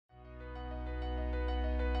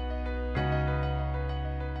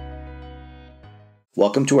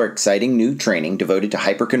Welcome to our exciting new training devoted to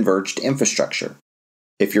hyper-converged infrastructure.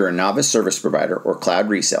 If you're a novice service provider or cloud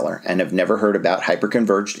reseller and have never heard about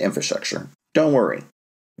hyper-converged infrastructure, don't worry.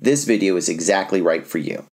 This video is exactly right for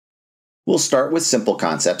you. We'll start with simple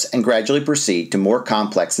concepts and gradually proceed to more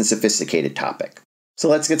complex and sophisticated topic. So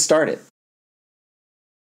let's get started.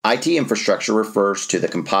 IT infrastructure refers to the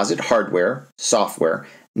composite hardware, software,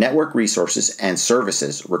 network resources, and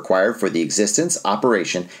services required for the existence,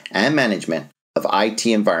 operation, and management of IT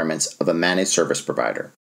environments of a managed service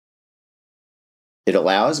provider. It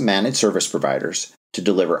allows managed service providers to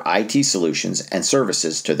deliver IT solutions and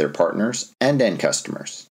services to their partners and end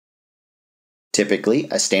customers. Typically,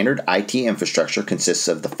 a standard IT infrastructure consists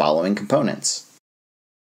of the following components: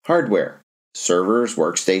 hardware, servers,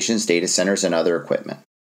 workstations, data centers, and other equipment.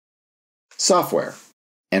 Software,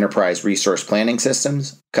 enterprise resource planning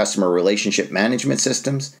systems, customer relationship management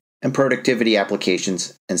systems, and productivity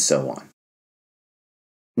applications, and so on.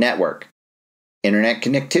 Network, internet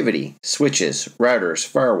connectivity, switches, routers,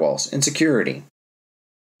 firewalls, and security.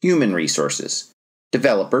 Human resources,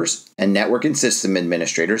 developers and network and system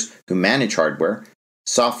administrators who manage hardware,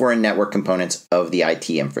 software, and network components of the IT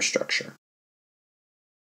infrastructure.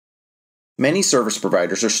 Many service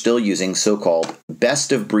providers are still using so-called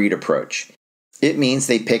best-of-breed approach. It means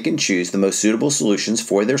they pick and choose the most suitable solutions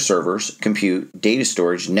for their servers, compute, data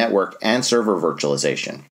storage, network, and server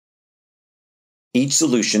virtualization. Each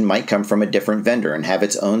solution might come from a different vendor and have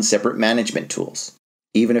its own separate management tools.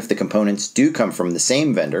 Even if the components do come from the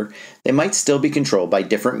same vendor, they might still be controlled by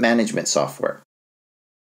different management software.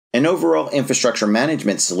 An overall infrastructure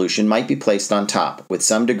management solution might be placed on top, with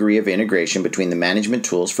some degree of integration between the management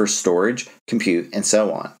tools for storage, compute, and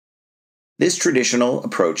so on. This traditional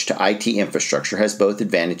approach to IT infrastructure has both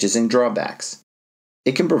advantages and drawbacks.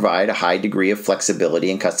 It can provide a high degree of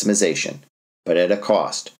flexibility and customization, but at a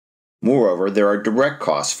cost. Moreover, there are direct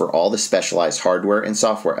costs for all the specialized hardware and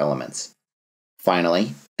software elements.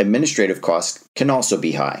 Finally, administrative costs can also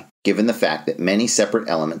be high, given the fact that many separate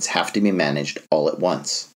elements have to be managed all at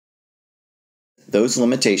once. Those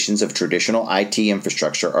limitations of traditional IT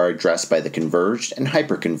infrastructure are addressed by the converged and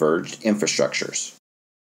hyper-converged infrastructures.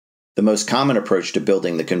 The most common approach to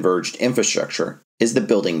building the converged infrastructure is the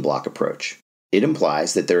building block approach. It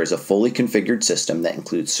implies that there is a fully configured system that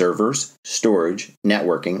includes servers, storage,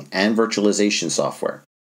 networking, and virtualization software.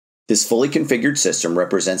 This fully configured system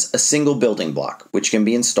represents a single building block, which can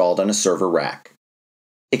be installed on a server rack.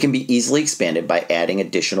 It can be easily expanded by adding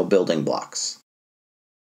additional building blocks.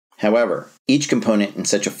 However, each component in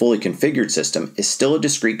such a fully configured system is still a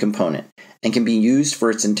discrete component and can be used for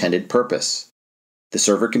its intended purpose. The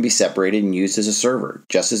server can be separated and used as a server,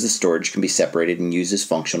 just as the storage can be separated and used as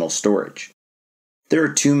functional storage. There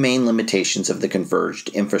are two main limitations of the converged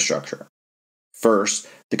infrastructure. First,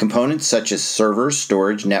 the components such as servers,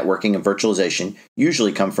 storage, networking, and virtualization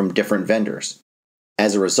usually come from different vendors.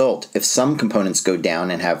 As a result, if some components go down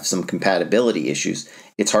and have some compatibility issues,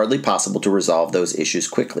 it's hardly possible to resolve those issues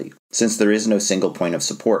quickly, since there is no single point of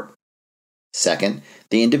support. Second,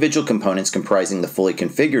 the individual components comprising the fully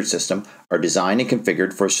configured system are designed and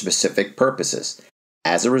configured for specific purposes.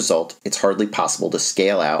 As a result, it's hardly possible to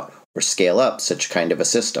scale out or scale up such kind of a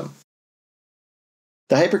system.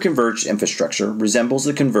 The hyper-converged infrastructure resembles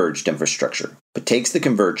the converged infrastructure, but takes the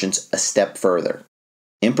convergence a step further.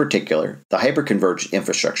 In particular, the hyper-converged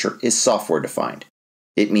infrastructure is software-defined.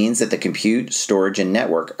 It means that the compute, storage, and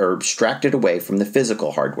network are abstracted away from the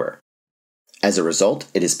physical hardware. As a result,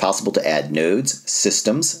 it is possible to add nodes,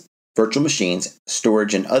 systems, virtual machines,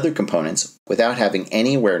 storage, and other components without having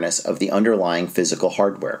any awareness of the underlying physical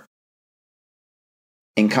hardware.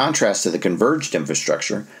 In contrast to the converged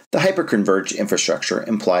infrastructure, the hyper-converged infrastructure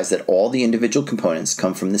implies that all the individual components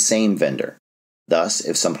come from the same vendor. Thus,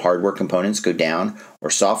 if some hardware components go down or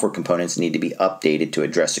software components need to be updated to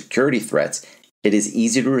address security threats, it is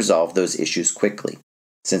easy to resolve those issues quickly,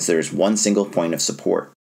 since there is one single point of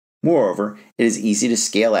support. Moreover, it is easy to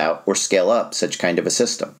scale out or scale up such kind of a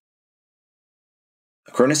system.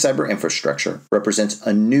 Acronis Cyber Infrastructure represents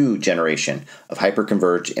a new generation of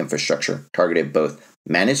hyper-converged infrastructure targeted at both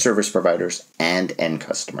managed service providers and end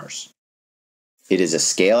customers. It is a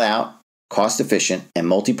scale-out, cost-efficient, and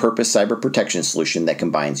multi-purpose cyber protection solution that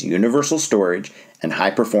combines universal storage and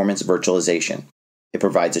high-performance virtualization. It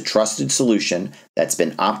provides a trusted solution that's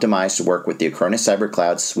been optimized to work with the Acronis Cyber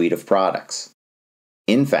Cloud suite of products.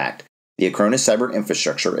 In fact, the Acronis Cyber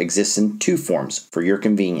Infrastructure exists in two forms for your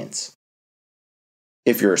convenience.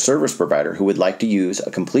 If you're a service provider who would like to use a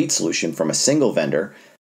complete solution from a single vendor,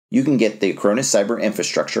 you can get the Acronis Cyber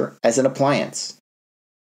Infrastructure as an appliance.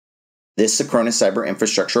 This Acronis Cyber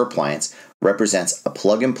Infrastructure appliance represents a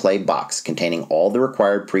plug-and-play box containing all the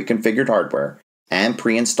required pre-configured hardware and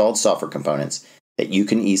pre-installed software components that you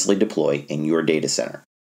can easily deploy in your data center.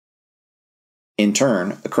 In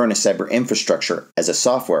turn, Acronis Cyber Infrastructure as a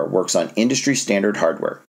software works on industry-standard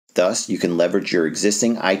hardware. Thus, you can leverage your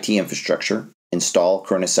existing IT infrastructure, install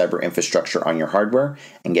Acronis Cyber Infrastructure on your hardware,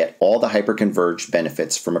 and get all the hyper-converged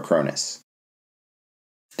benefits from Acronis.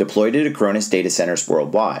 Deployed at Acronis data centers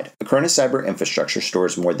worldwide, Acronis Cyber Infrastructure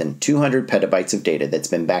stores more than 200 petabytes of data that's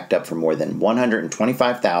been backed up from more than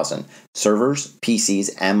 125,000 servers,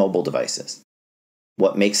 PCs, and mobile devices.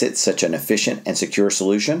 What makes it such an efficient and secure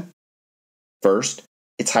solution? First,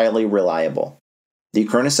 it's highly reliable. The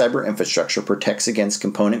Acronis Cyber Infrastructure protects against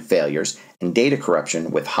component failures and data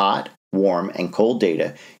corruption with hot, warm, and cold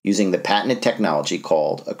data using the patented technology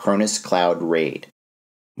called Acronis Cloud RAID.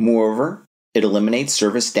 Moreover, it eliminates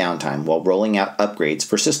service downtime while rolling out upgrades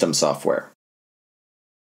for system software.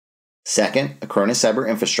 Second, Acronis Cyber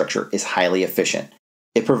Infrastructure is highly efficient.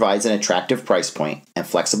 It provides an attractive price point and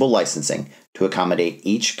flexible licensing to accommodate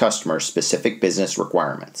each customer's specific business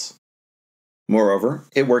requirements. Moreover,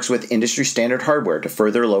 it works with industry-standard hardware to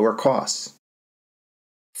further lower costs.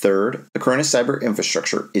 Third, Acronis Cyber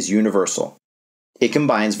Infrastructure is universal. It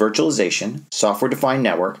combines virtualization, software-defined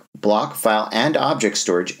network, block, file, and object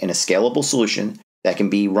storage in a scalable solution that can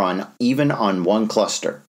be run even on one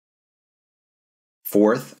cluster.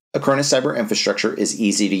 Fourth, Acronis Cyber Infrastructure is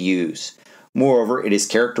easy to use. Moreover, it is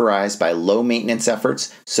characterized by low maintenance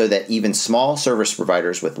efforts so that even small service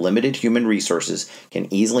providers with limited human resources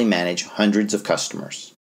can easily manage hundreds of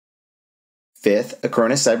customers. Fifth,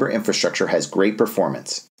 Acronis Cyber Infrastructure has great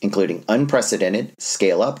performance, including unprecedented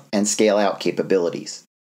scale-up and scale-out capabilities.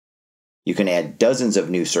 You can add dozens of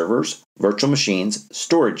new servers, virtual machines,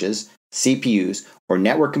 storages, CPUs, or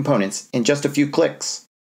network components in just a few clicks.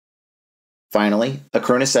 Finally,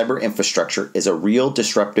 Acronis Cyber Infrastructure is a real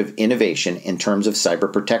disruptive innovation in terms of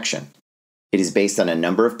cyber protection. It is based on a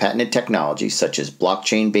number of patented technologies such as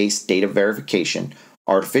blockchain-based data verification,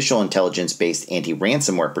 artificial intelligence-based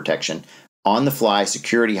anti-ransomware protection, on-the-fly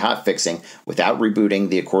security hotfixing without rebooting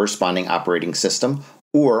the corresponding operating system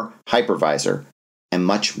or hypervisor, and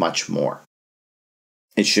much, much more.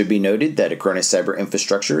 It should be noted that Acronis Cyber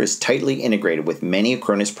Infrastructure is tightly integrated with many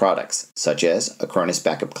Acronis products, such as Acronis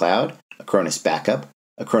Backup Cloud, Acronis Backup,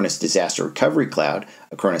 Acronis Disaster Recovery Cloud,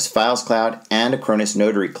 Acronis Files Cloud, and Acronis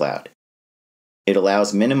Notary Cloud. It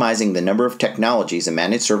allows minimizing the number of technologies a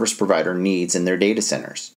managed service provider needs in their data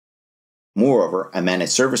centers. Moreover, a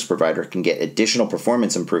managed service provider can get additional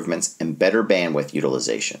performance improvements and better bandwidth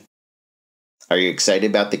utilization. Are you excited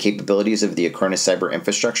about the capabilities of the Acronis Cyber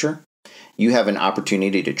Infrastructure? You have an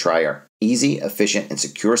opportunity to try our easy, efficient, and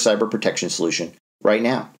secure cyber protection solution right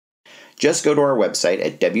now. Just go to our website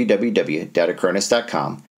at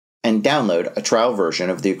www.acronis.com and download a trial version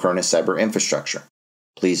of the Acronis Cyber Infrastructure.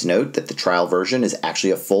 Please note that the trial version is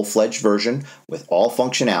actually a full-fledged version with all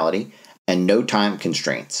functionality and no time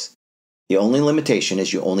constraints. The only limitation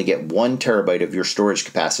is you only get 1 terabyte of your storage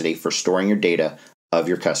capacity for storing your data of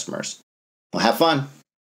your customers. Well, have fun!